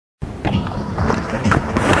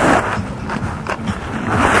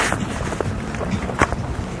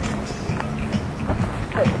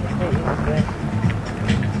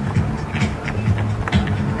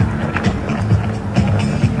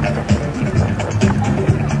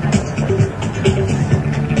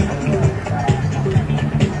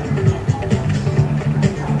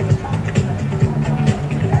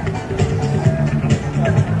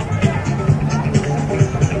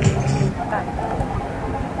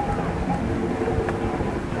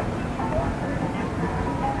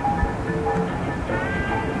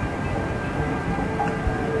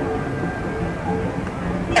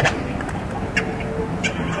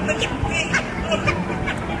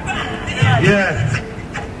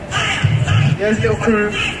Yeah. There's little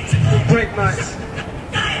crew, break nights.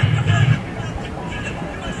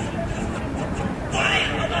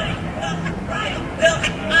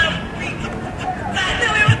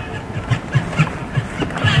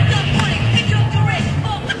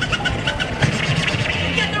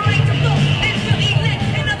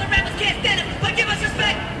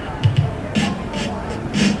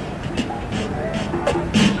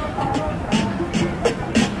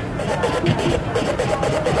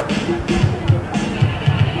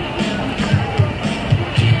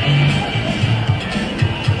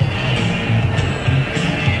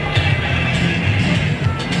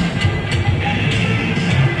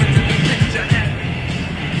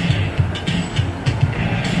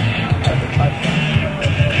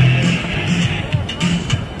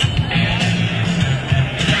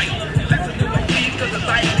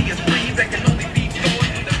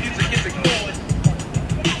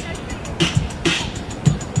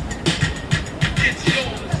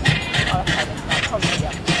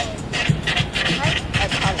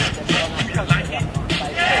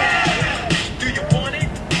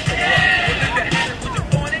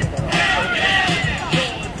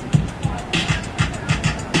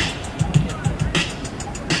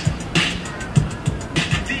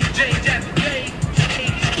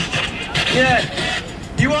 Yeah,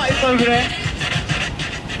 you artists over there,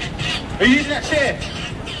 are you using that chair?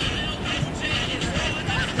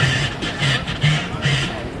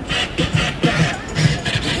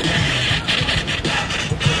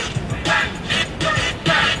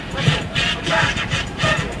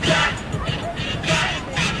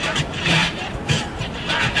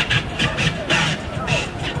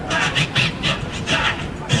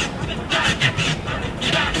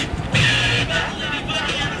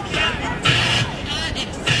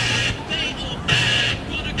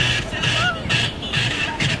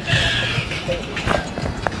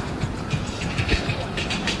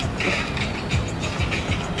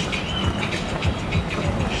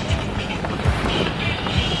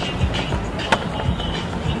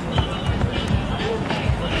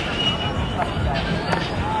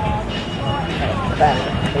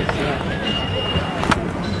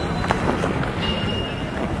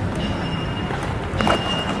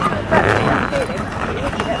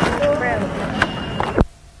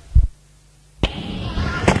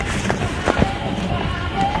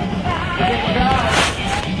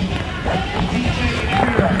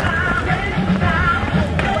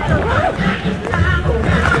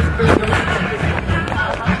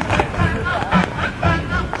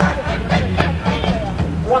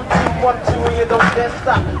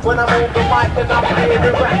 When I'm on the mic and I'm here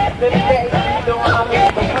to rap, then you know I'm on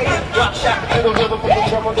the place. Rock shot to the rhythm of the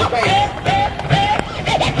drum on the bass.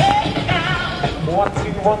 1,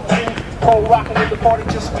 2, 1, 2. Cold rockin' in the party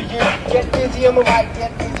just for you. Get busy on the mic,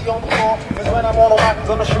 get busy on the floor. Cause when I'm on the mic, I'm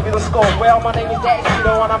gonna show you the score. Well, my name is Daddy, you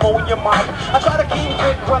know, and I'm on your mic. I try to keep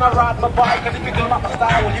it when I ride my bike. And if you don't like my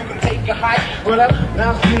style, well, you can take a hike. Well,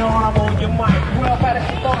 now you know I'm on your mic. Well,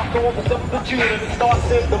 Battersea Park, on the 7th of June. And it starts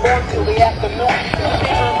in the morning till the afternoon.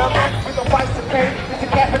 Remember, with the price to pay, it's a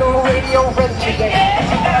Capital Radio Residency Day.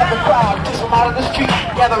 It's a crowd, just from out of the street.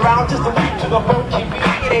 Gather round just to listen to the funky beat.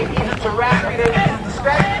 It ain't easy to rap, it ain't easy to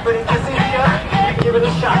scratch, but it gets easier. You give it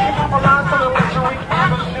a shot. You come along, tell me what you read.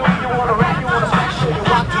 You wanna rap, you wanna speak shit, you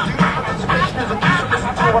want to do. Participation is a key, so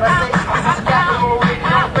listen to what I say. This is a Capital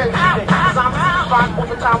Radio Residency Day. Cause I'm fine all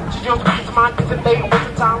the time, with your young kids, mine isn't late, what's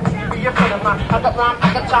the time? Be a friend of mine. I got rhyme,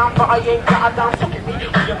 I got time, but I ain't got a dime. So get me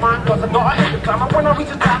with your mind, cause I know I hit the time. And when I reach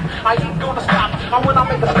the top, I ain't gonna stop. And when I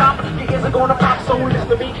make a stop, your ears are gonna pop. So listen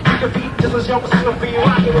to me, you can be just as young as you'll be.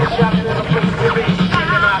 Rockin' and shouting in a place to be.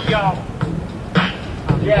 Checking out, y'all.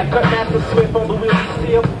 Yeah, cut Master Swift on the wheels of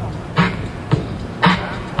steel.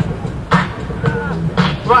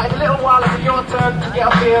 Right, in a little while it's your turn to get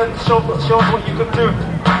up here and show us what you can do.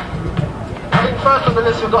 I think first on the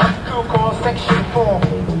list we've got a crew called Section 4.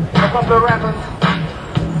 A couple of rappers.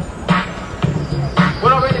 We're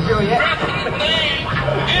not ready to do it yet.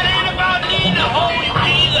 It ain't about needing a whole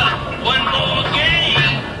dealer. One more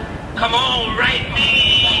game. Come on, right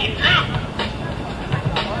me out.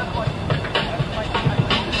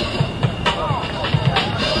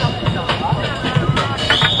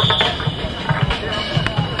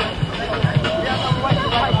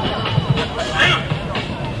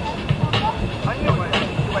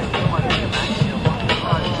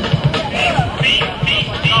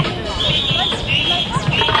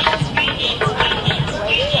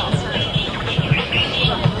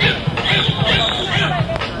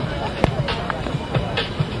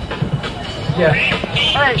 Yeah.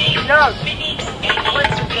 Hey, no!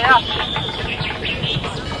 Listen now!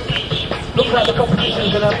 Looks like the competition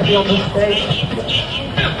is going to have to be on this stage.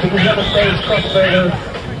 Because the other stage, crossfaders,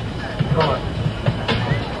 gone.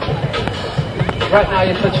 Right now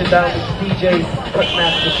you're touching down with DJ's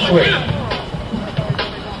Cutmaster Switch.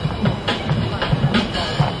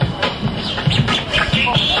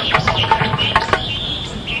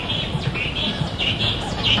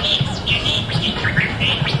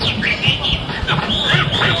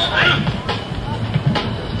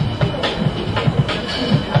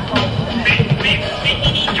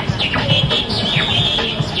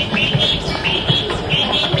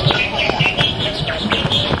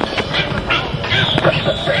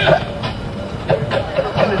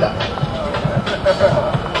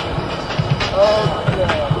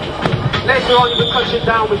 Later on, you'll be touching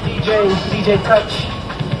down with DJ Touch,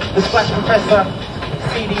 the Splash Professor,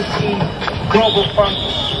 CDT, Global Funk,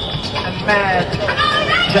 and Mad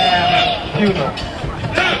Jam Funeral.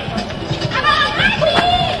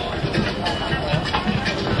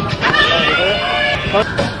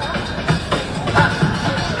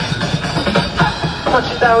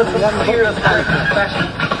 Touching down with some serious fashion.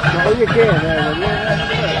 Oh, you can, man.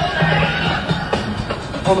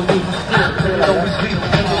 All the music still, it always real,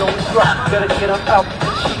 it always rock. Better get on top,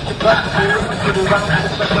 shake your butt, listen to the round with a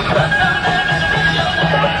special track.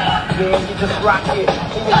 Yeah, you just rock it,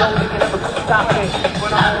 and you know you never could stop it.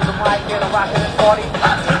 When I'm on the mic and I'm rocking this party,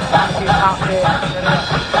 rock it out there.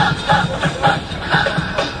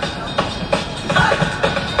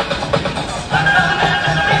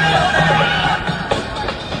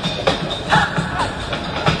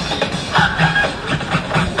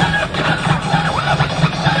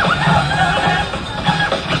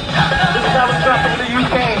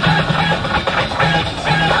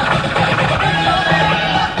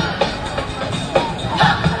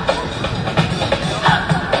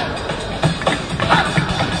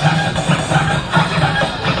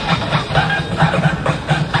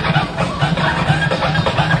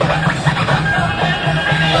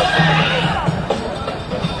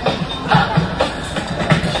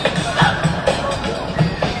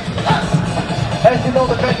 As you know,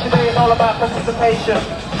 the event today is all about participation.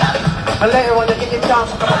 And later on, you get your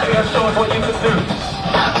chance to come up here and show us what you can do.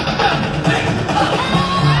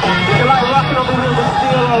 If you like rocking on the wheels of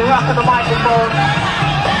steel or rocking the microphone,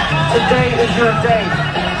 today is your day.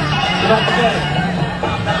 So don't forget it.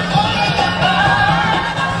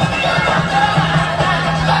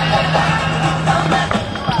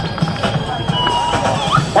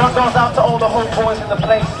 One goes out to all the homeboys in the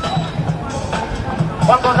place.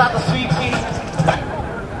 One goes out to Sweet Pea.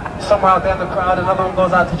 Somewhere out there in the crowd, another one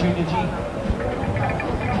goes out to Junior G.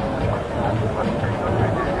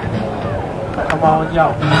 Come on,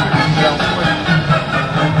 yo.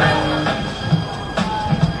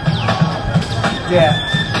 Yeah.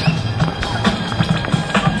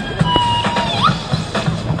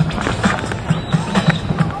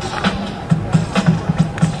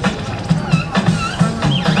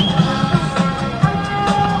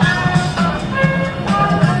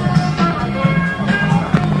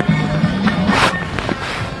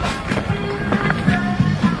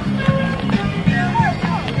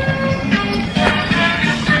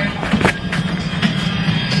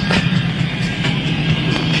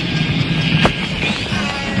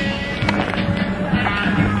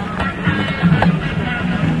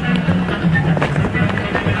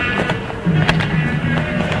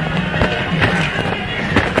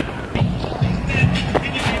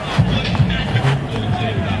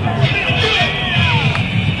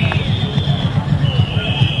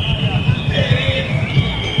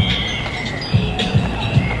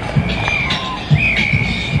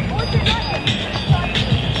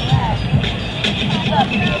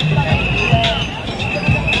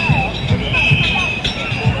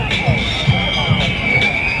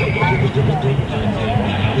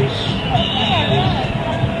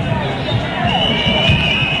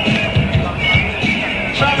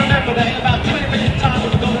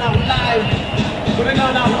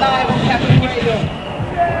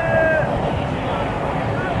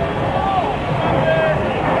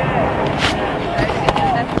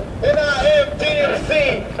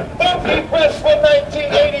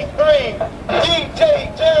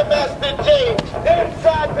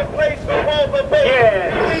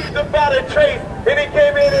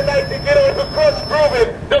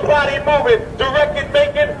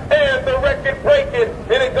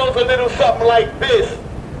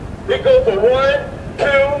 It goes to 1, 2,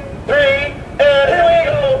 3, and here we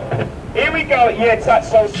go. Here we go. Yeah, touch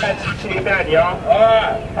so sad to chill down, y'all.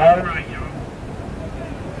 Alright, y'all.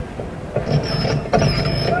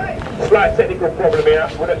 Slight technical problem here.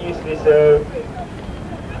 We're not used to this.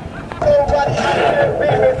 Nobody out here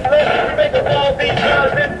being misled. We make us all these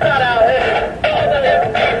guns inside our head. All the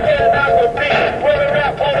MCs getting out the beat. When we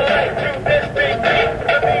rap on the mic to this big beat.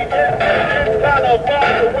 The beat is kind of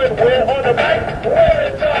bars when we're on the mic. We're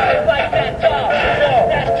in charge. It's like that jaw.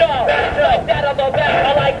 That jaw. Like that on the back.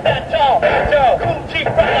 I like that jaw. Cool cheap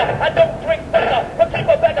brother. I don't drink vodka. But keep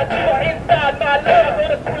a bag of cheaper inside my love. Go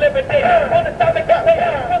to school every day. On the stomach of pain.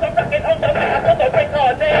 Cause I'm rocking on the mic. I put the break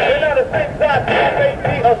all day. And at the same time, you may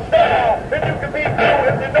be a star. And you can be cool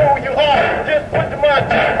if you know who you are. Just put the my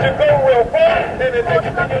team to go real far. And it makes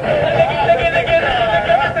you think you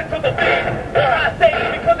listen to the beat. I say it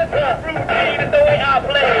because it's my routine. It's the way I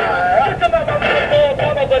play. Just about my little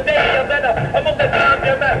one of the days. And among the time,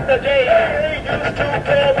 your Master J. They used to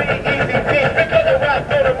call me Easy P. Because I rap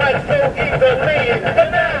on the mic so easily. But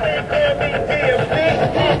now they call me DMC.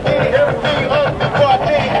 DMC of the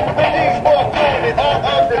party. The D's more doing it all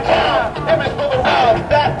of the time. MS for the rhymes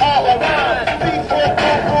that are around. These for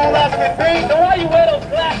cool as can be. So why you wear those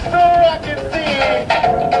glasses? So I can see.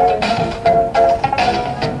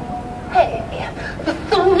 Hey, for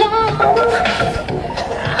so long,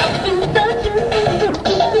 I've been searching for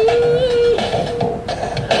sympathy.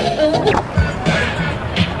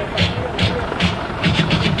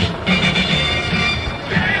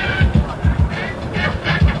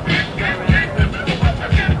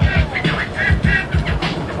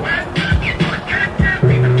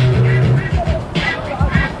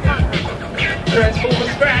 Transformer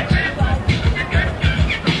scratch.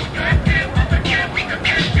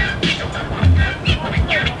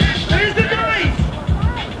 Where's the noise?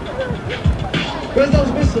 Where's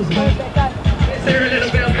those whistles, man? Is there a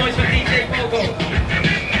little bit of noise for DJ Pogo?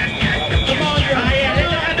 Come on, you're yeah,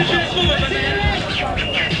 let's have the transformer, man.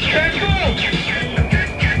 Transform!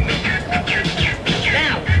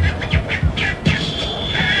 Now!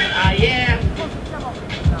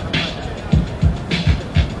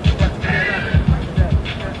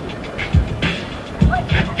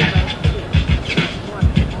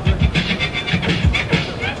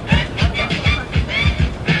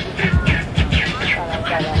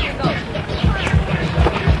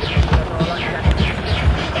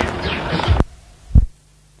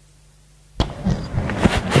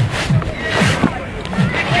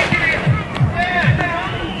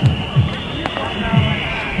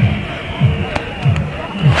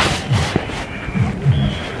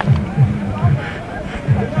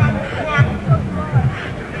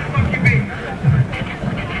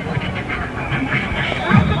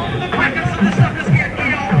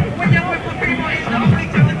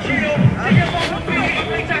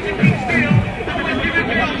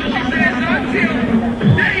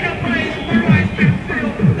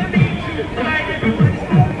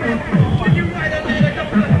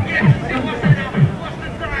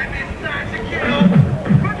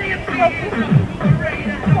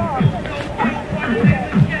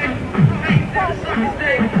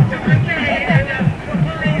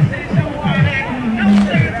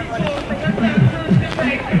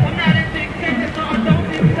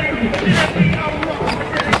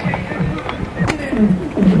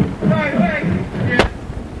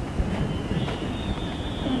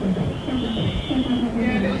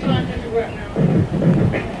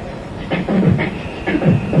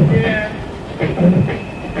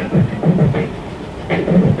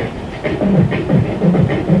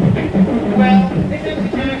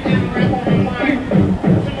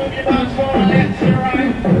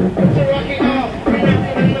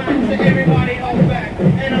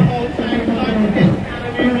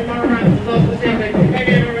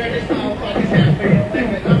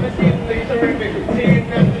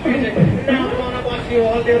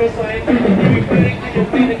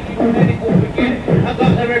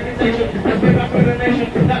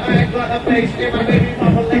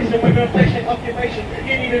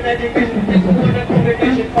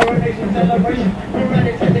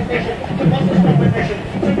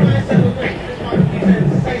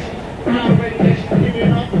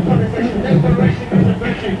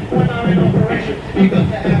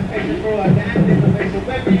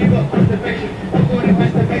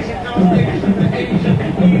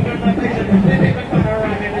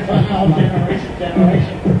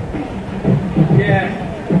 Yeah.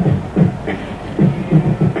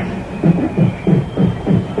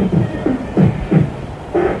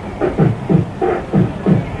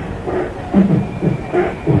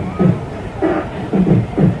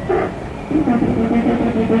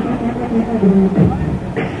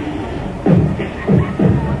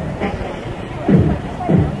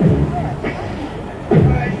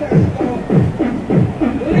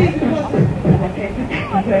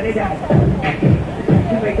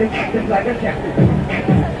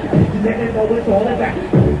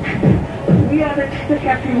 to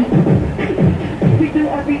capture you. We do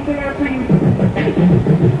our beats around for you.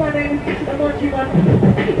 My name is the Munchie One.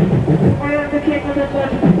 I am the king of the fun.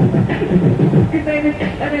 His name is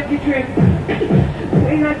an empty trim.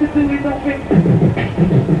 What he has to do is open.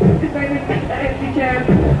 His name is an empty chair.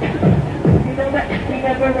 You know that he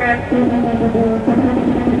never ran.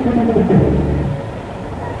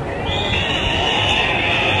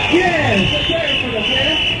 Yes, let's hear it for them,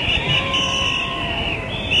 man.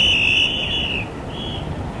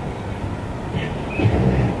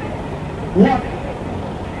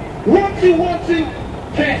 One, two,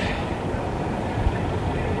 test.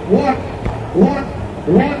 One.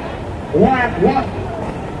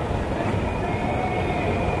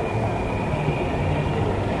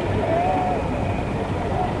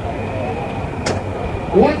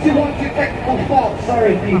 1, 2, 1, 2, technical fault.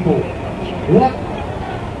 Sorry, people. What?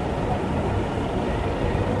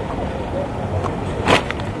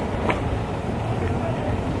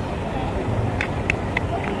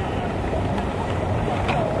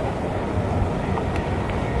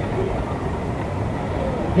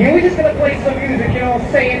 Yeah, we're just gonna play some music, you know what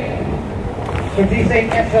I'm saying? So DJ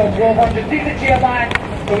SL 1200, these are GLI,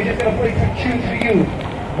 so we're just gonna play some tunes for you.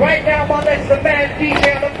 Right now, my leg's the man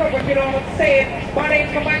DJ on the cover, you know what I'm saying? My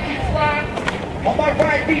name's Comanche Sly. On my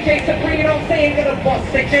right, DJ Supreme, you know what I'm saying? Gonna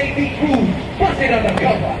bust the JV groove, bust it on the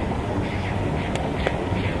cover.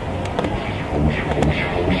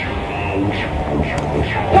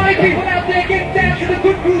 Party people out there, get down to the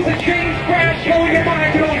good grooves of James Brown, blow your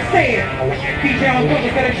mind, you know what I'm saying? DJ on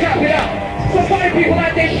cover's gonna chop it up. So party people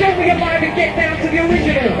out there, show me your mind and get down to the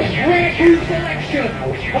original Red Groove Selection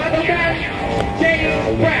by the man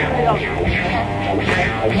James Brown.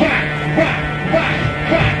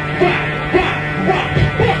 Rock,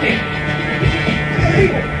 fuck it.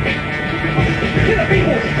 To the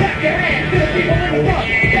people, clap your hands. To the people in the front,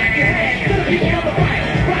 clap your hands. To the people on the right,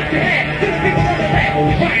 rock your hands. To the people on the left,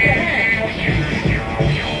 rock your hands.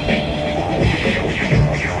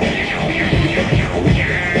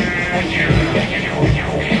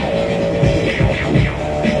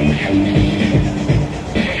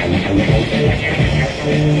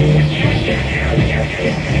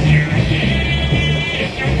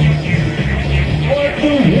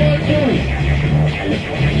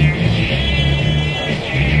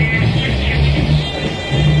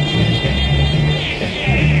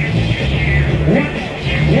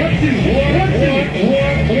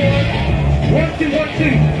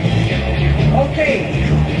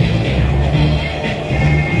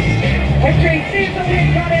 Okay, see if we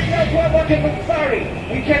ain't got ourselves 100, I'm sorry.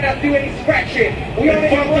 We cannot do any scratching. We only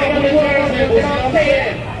have 100, you know what I'm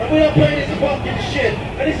saying? And we don't play this bucket shit.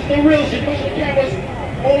 And this is the real shit. Push the cameras.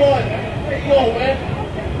 Hold on. There you go, man.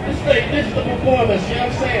 This is the performance, you know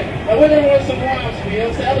what I'm saying? And we're gonna run some rhymes for me, you know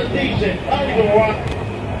what I'm saying? I'm a DJ. I don't even rock.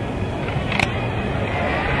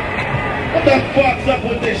 What the fuck's up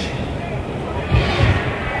with this shit?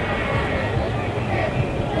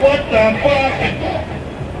 What the fuck?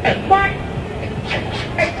 What?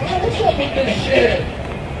 Hey, what's up with this shit?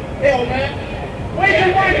 Hell, man. Wait a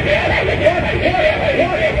minute.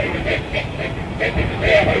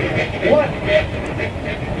 What?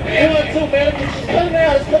 1, 2, man. It's coming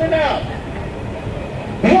out. It's coming out.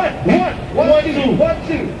 1,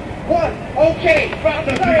 2. Okay.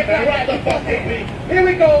 Right the fucking beat. Here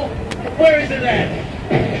we go. Where is it at?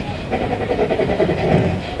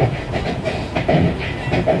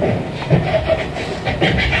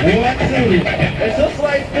 1, 2. It's just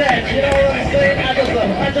like that, you know what I'm saying? I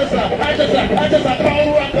just throw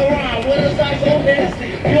rock around when it's not so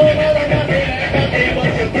nasty. You don't know the Monday, but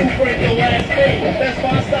you do break your last name. That's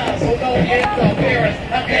my style, so no interference.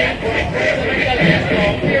 I can't break breaks to make a last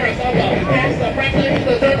appearance. I'm a gangster, frankly,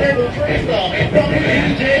 the turntable trickster. Don't be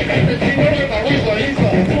DJ, the G-Word, the Reaper, he's a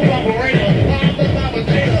true operator. I'm the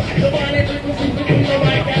commentator. The body frequency, the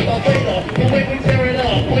mic and the fader. The way we tear it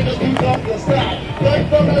up, when the screws off the stop.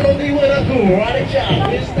 The melody with a karate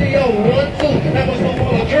chop. It's the old 1, 2. That was no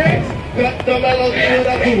full of drinks. Got the melody with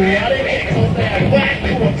a karate kick. So stand back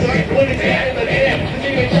to a turn when it's in the jam. The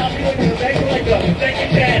nigga chop you in the neck like a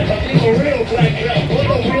Jackie Chan. I'm a real black belt with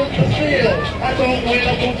the wheels to steal. I don't win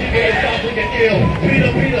a Gucci game, stop looking ill.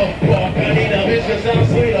 Peter, walk Anita, bitch, you sound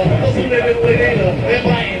sweeter. Those who live in Winita, they're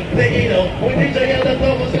biting, they eat her. When DJ yell the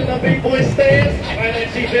numbers in the big boy stands, and then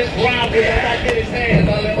she just robbed it and I get his hands.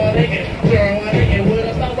 I let my naked, turn my naked with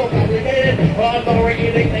a stop so complicated. I'm the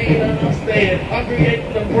regulating and I'm staying. I'm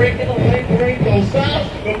creating the break and the late break those styles.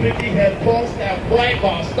 The 50 head pulse that bright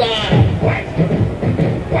bar style. White.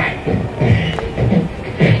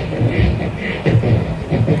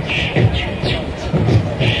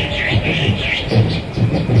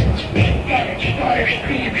 Battersea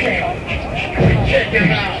Pk. Check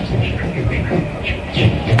him out.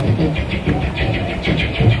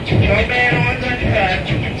 Your man on the cut.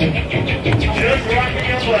 Just rocking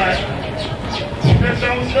your butt. Just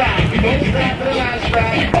don't stop. Don't stop till I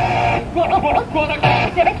stop.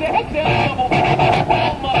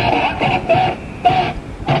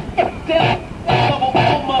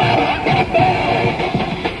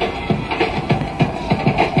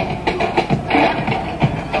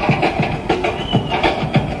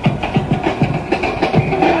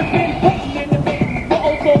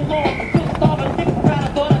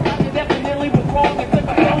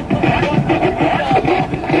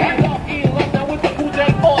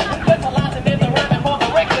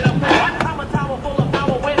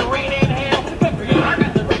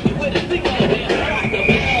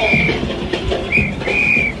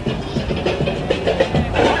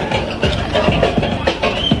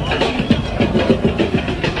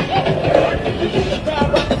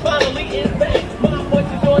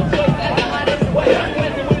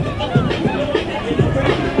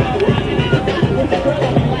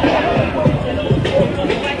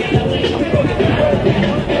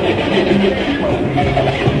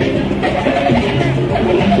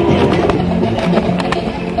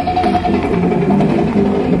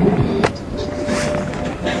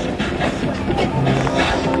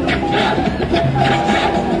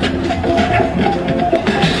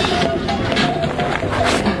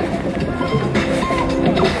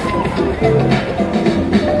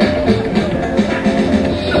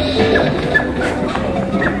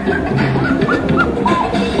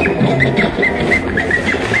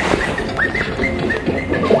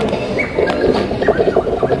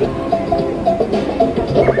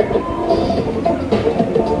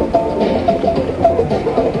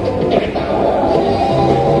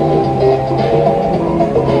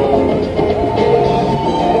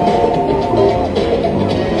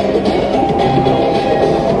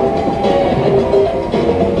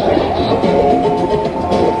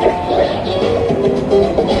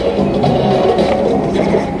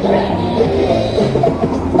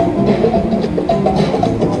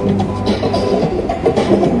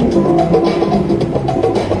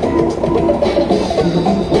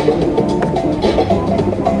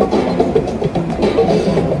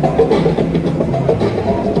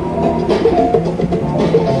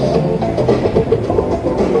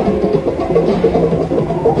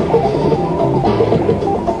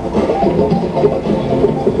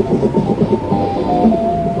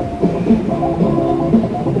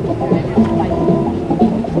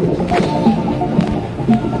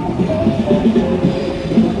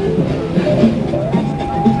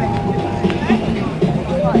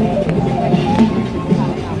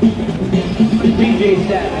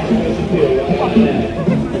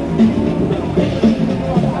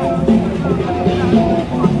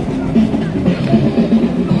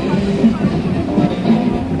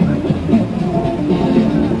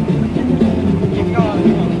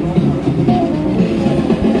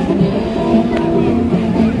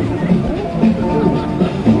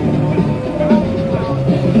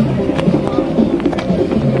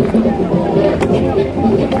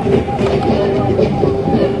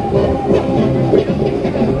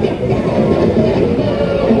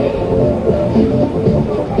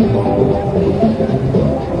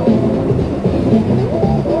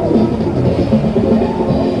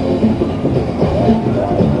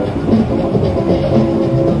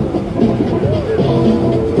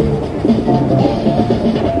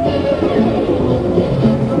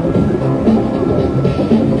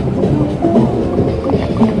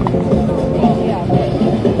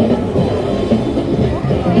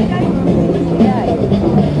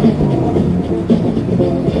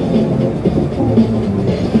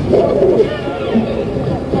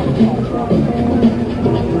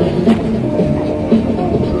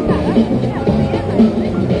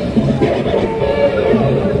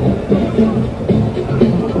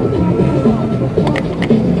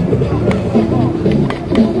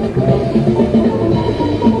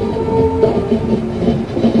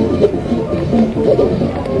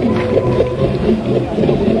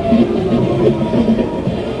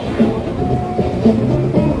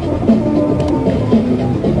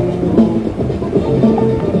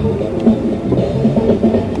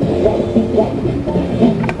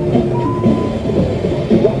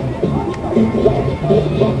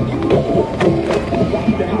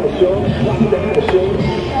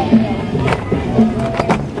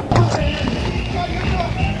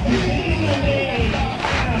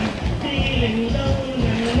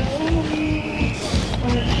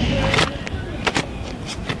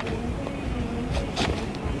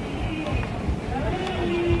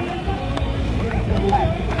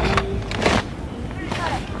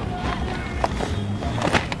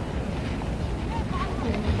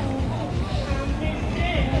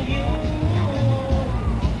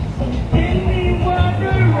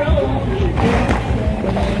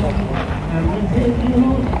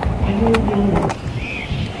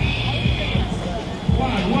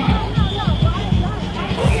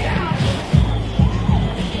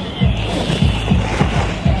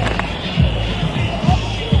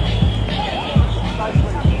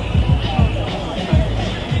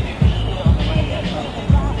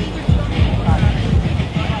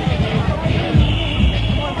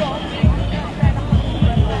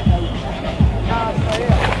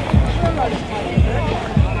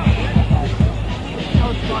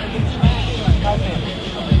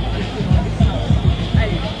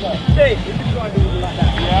 Hey, we can try doing it like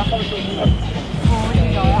that. Yeah.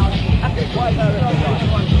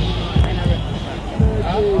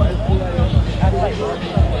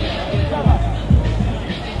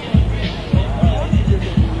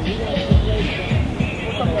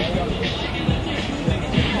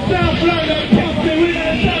 South London, Chelsea, we're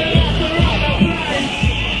going to turn it off the right of line.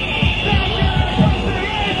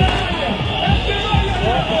 Battersea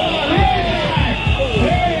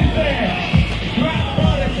Park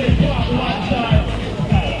one time.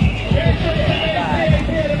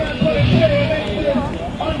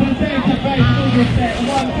 On the database,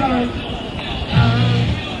 one time.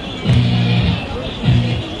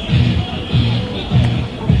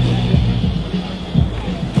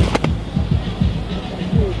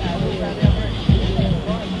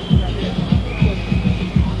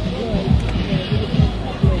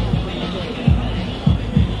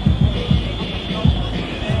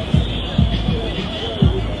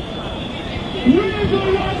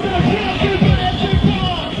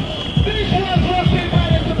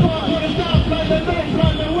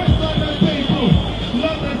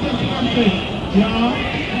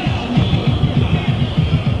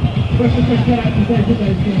 Special thanks out to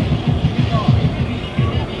database.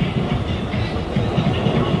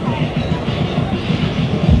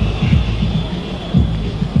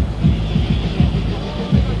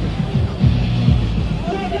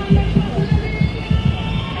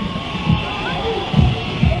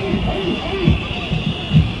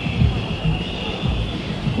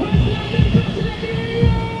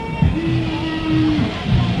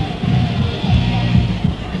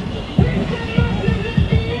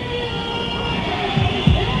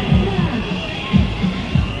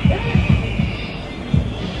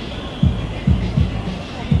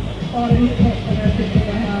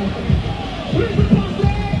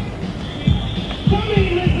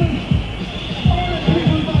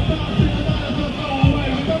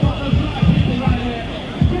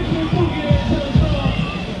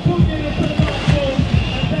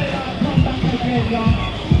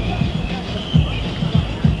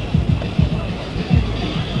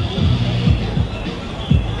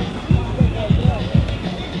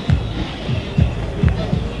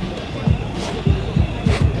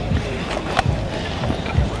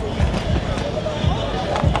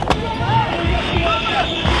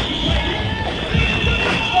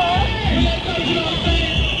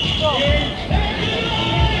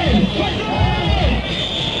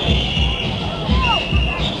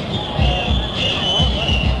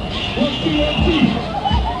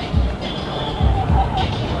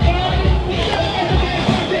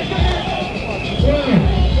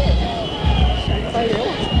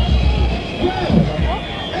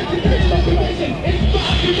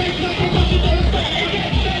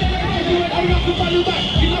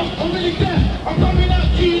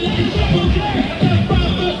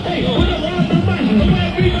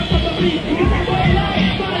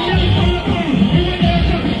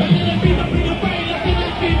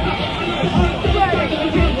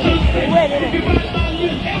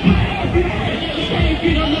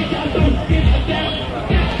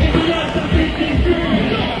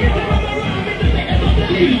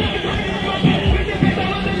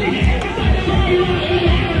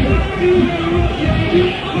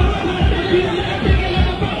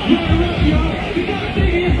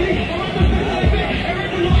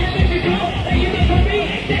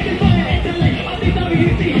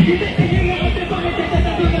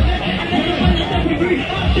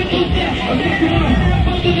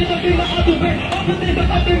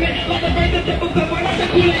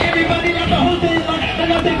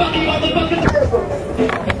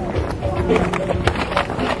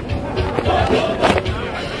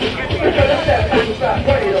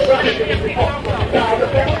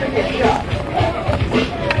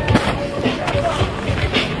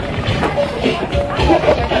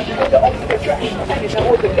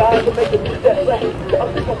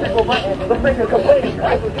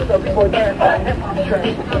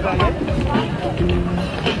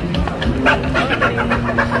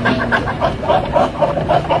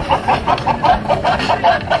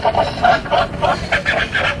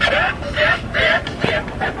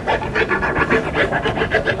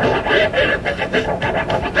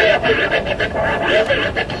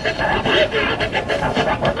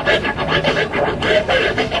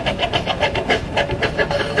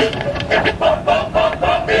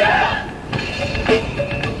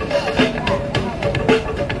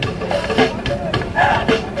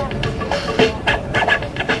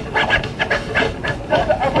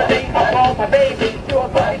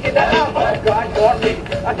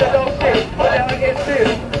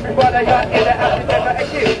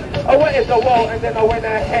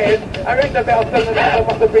 I rang the bell, telling them I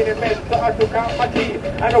must have been in bed, so I took out my key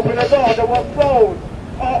and opened the door. There was clothes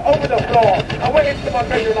all over the floor. I went into my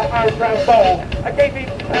bedroom like Iron Brown Bowl. I gave him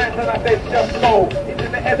his hands and I said, just go. He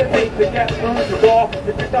didn't hesitate to get through the door.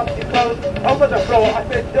 He picked up his clothes over the floor. I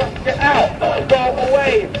said, just get out, go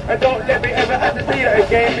away, and don't let me ever have to see it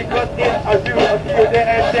again, because if I do, I'll see you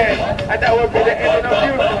there and then, and that will be the end of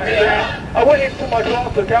you, my friend. I went into my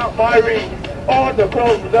drawer, took out my rings, all the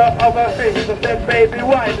clothes, the other things. I said, baby,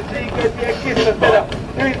 why? And she gave me a kiss. I said,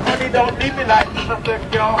 please, honey, don't leave me like this. I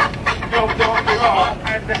said, girl, don't be wrong.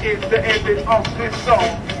 And that is the ending of this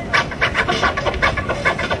song.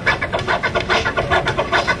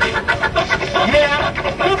 Yeah,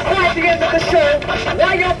 looks like the end of the show.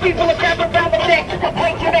 While your people are gathered around the deck,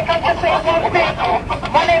 break your neck, I'm just saying one thing.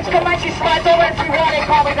 My name's Comanche Slides, or as you want, they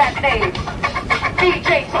call me that name.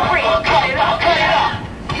 DJ Supreme, cut it up, cut it up.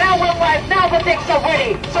 Now we're live, now the decks are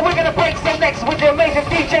ready. So we're gonna break some necks with the amazing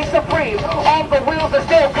DJ Supreme. All the wheels are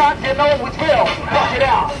still got, you know it's real. Watch it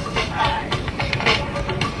out.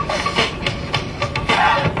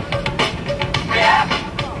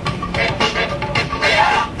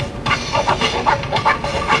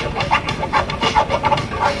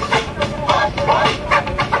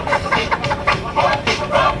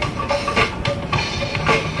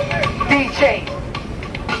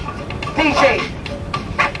 DJ,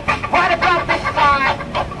 right about this time,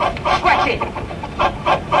 scratch it.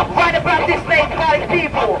 Right about this late party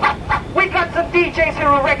people, we got some DJs here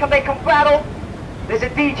who reckon they can battle. There's a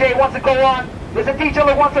DJ who wants to go on, there's a DJ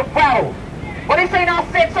who wants to battle. But this ain't our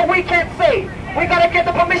set, so we can't say. We gotta get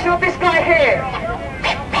the permission of this guy here.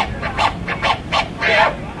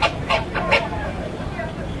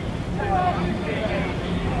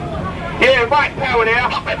 Yeah, White Power there.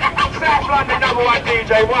 South London #1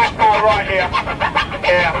 DJ, White Power right here.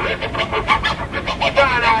 Yeah.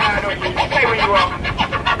 No. Stay where you are.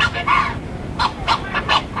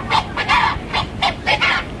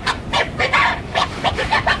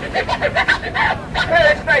 Clear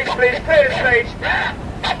the stage, please. Clear the stage.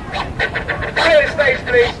 Clear the stage,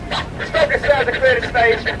 please. Stop the sound to clear the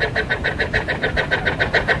stage.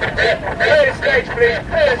 Clear the stage, please.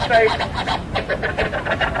 Clear the stage.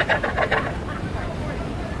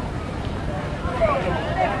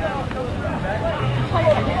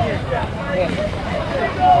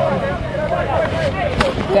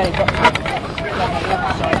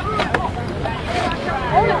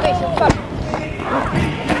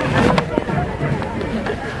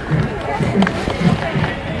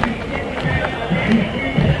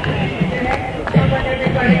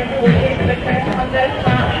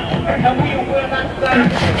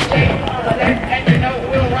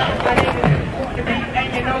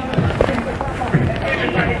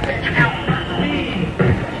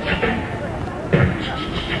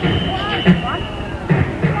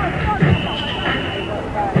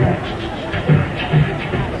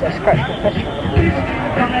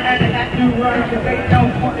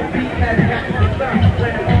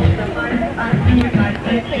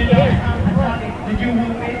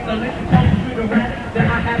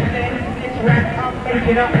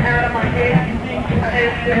 Get up out of my head, you think you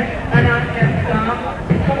answer, and I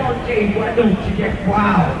answer. Come on, Jay, why don't you get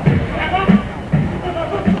wild?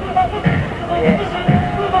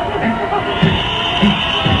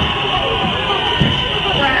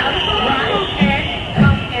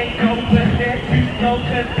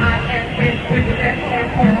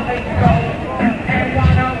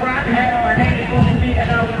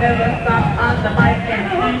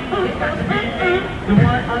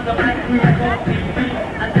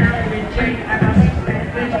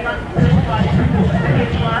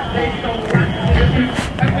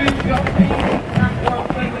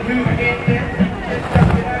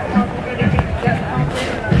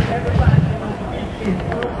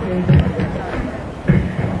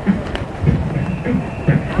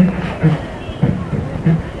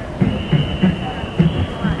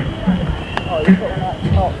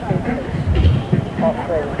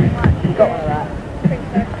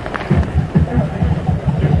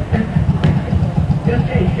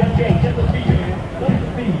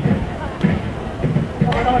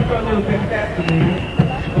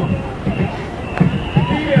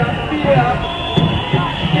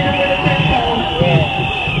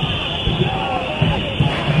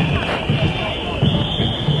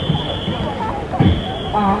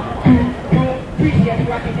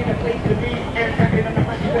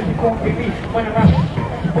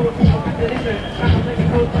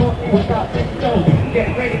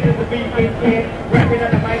 Get ready to the beat is here. Rapping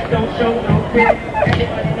on the mic, don't show no fear.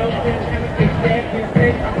 Everybody knows this, everything's there. We're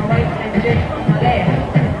good on my right and Jake on my left.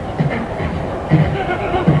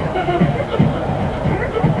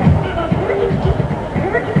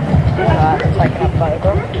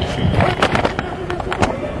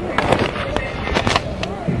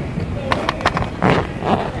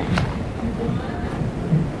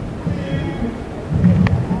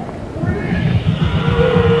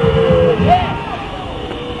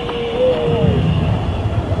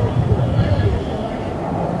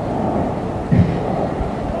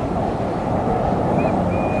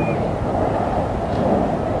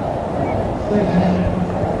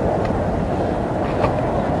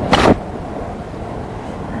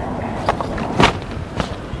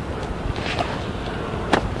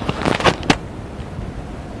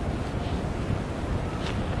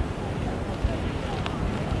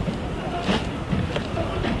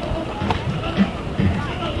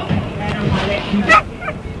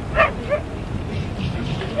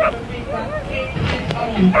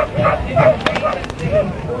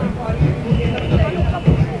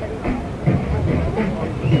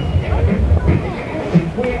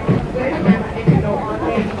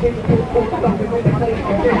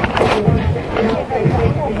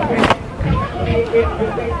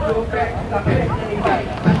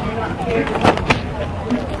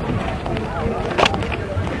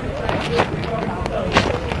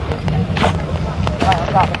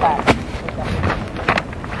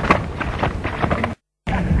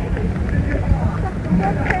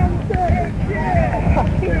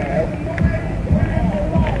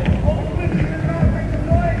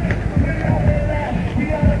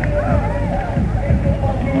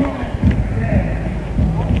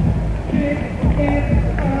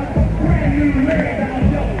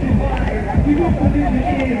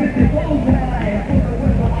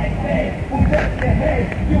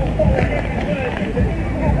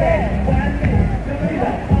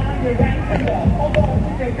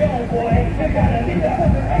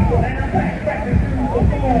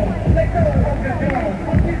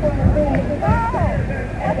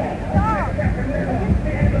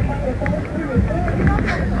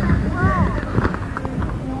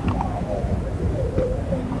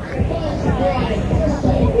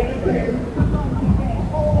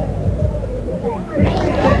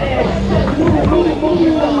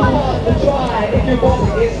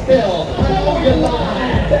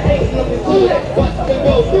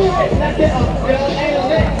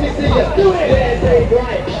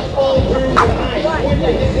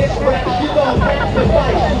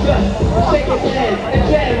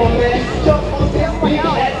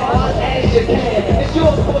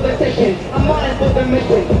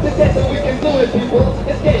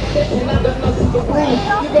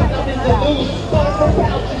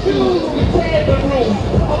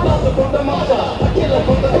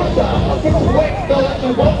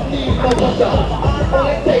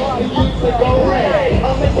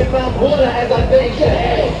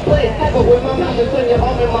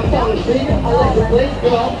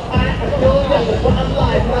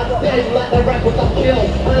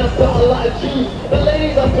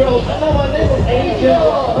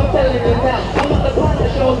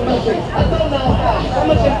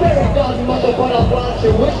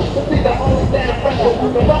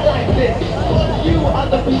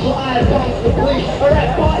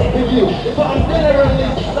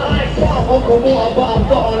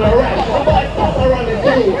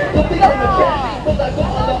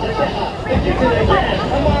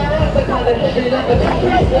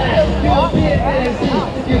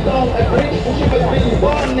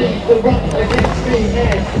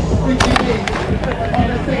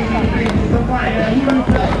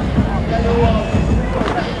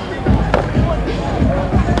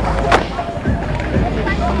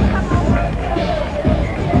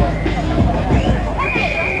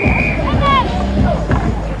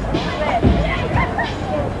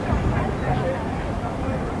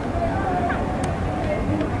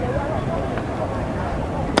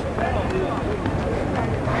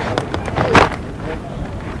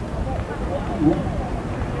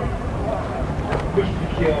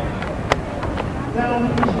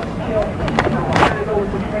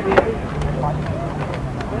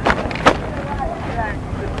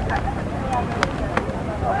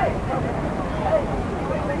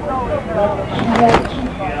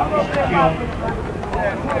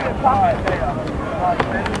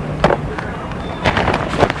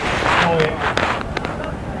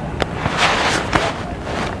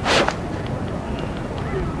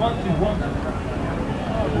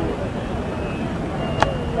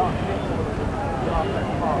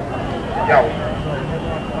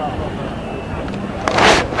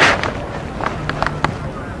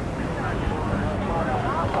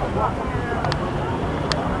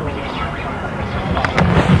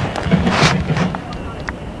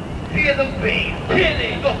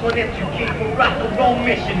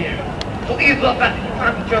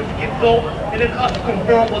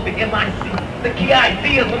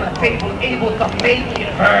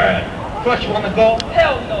 First, you wanna go?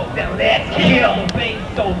 Hell no. Then let's kill. The bass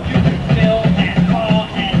so you can feel as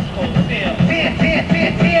hard as fulfill.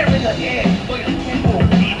 Tear in the head. So you simple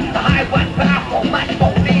beat. The high watt powerful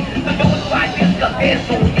microphone beat. The noise like this, cause there's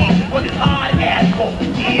no need. But it's hard as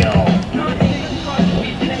fulfill.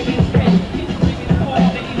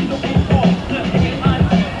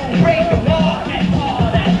 Break the wall as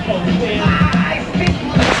hard as fulfill. I speak to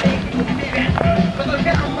the thing. Cause I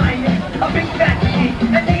got on my neck. A big fat beat.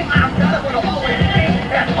 The name I'm done with always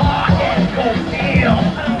think as hard as fulfill.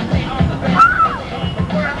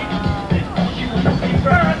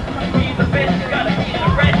 First, be the best, you gotta be the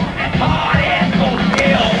rest. As hard as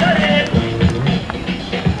fulfill.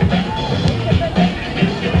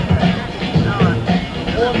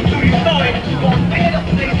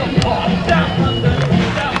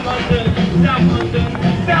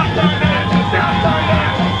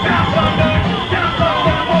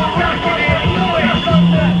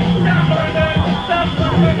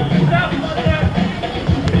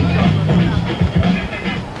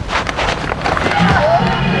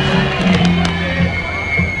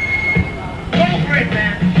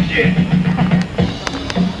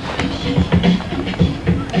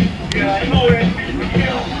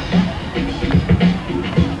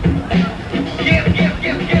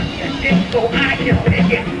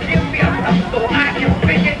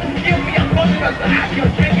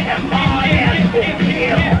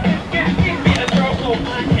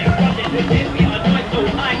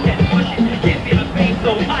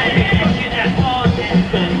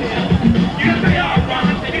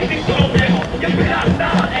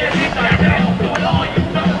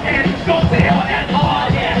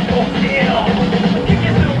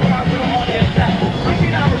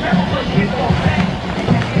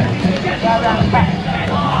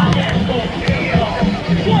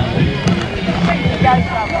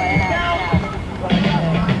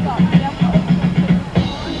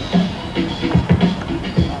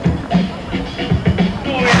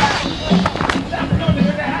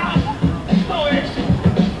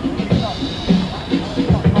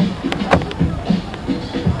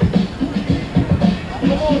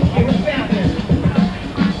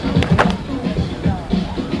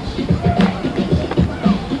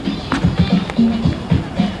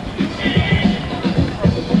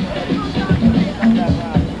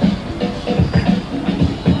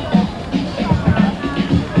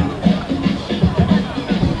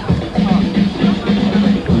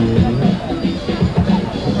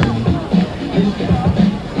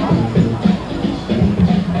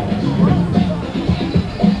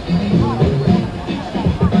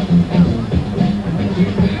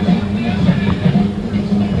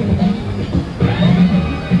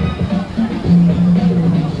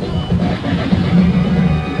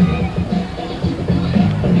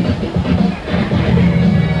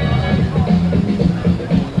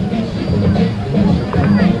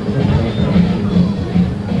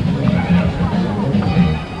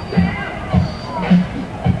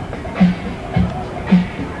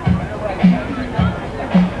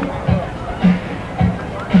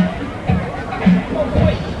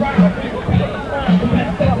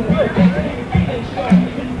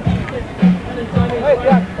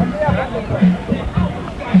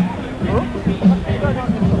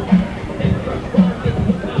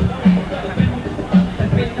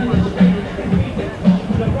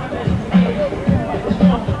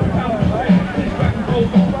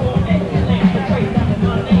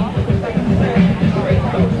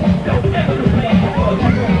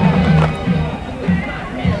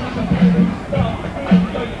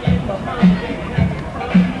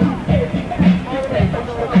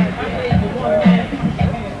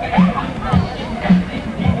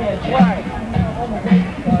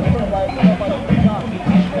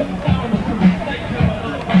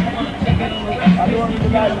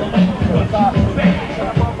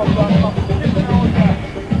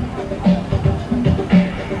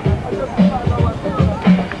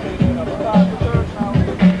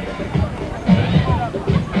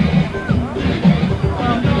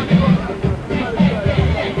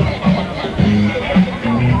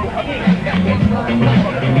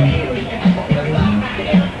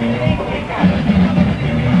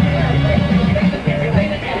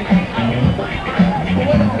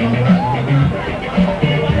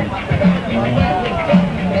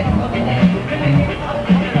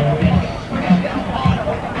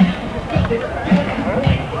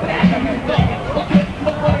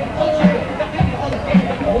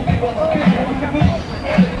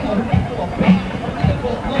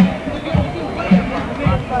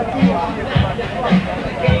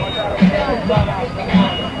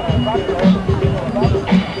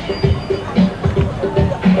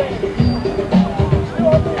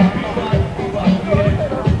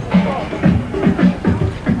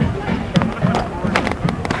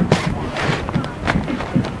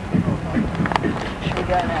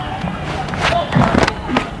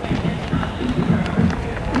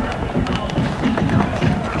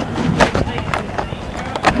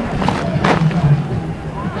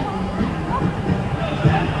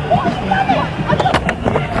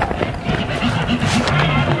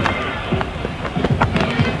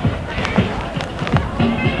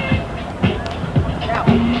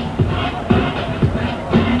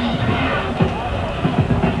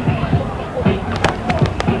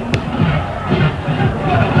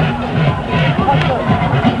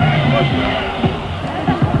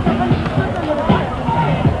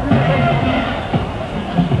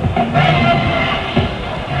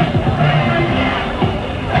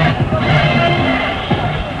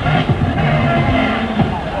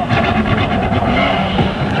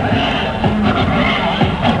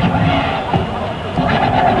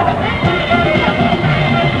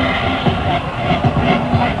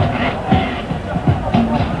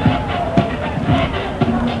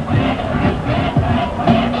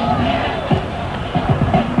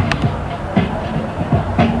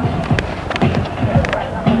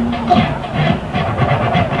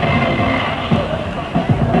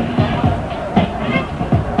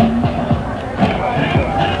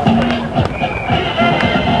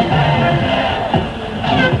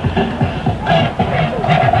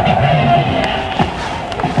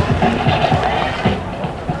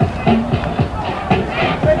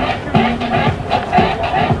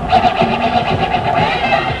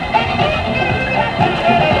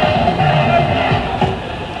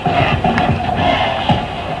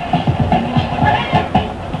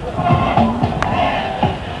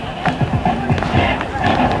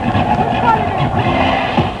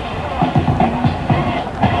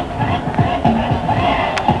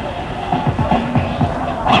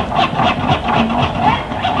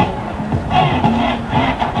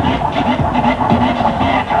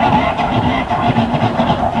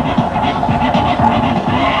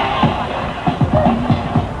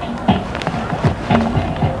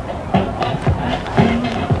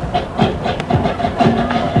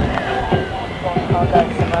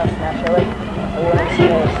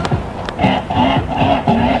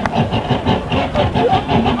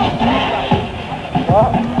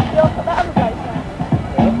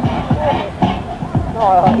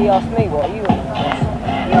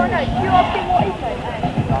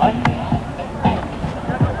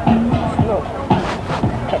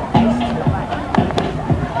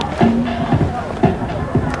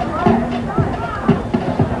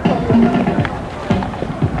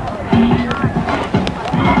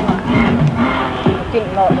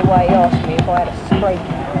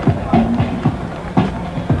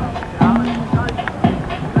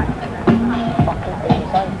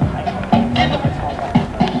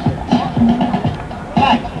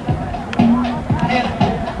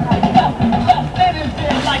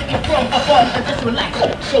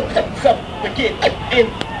 still take something to get in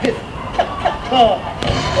this club.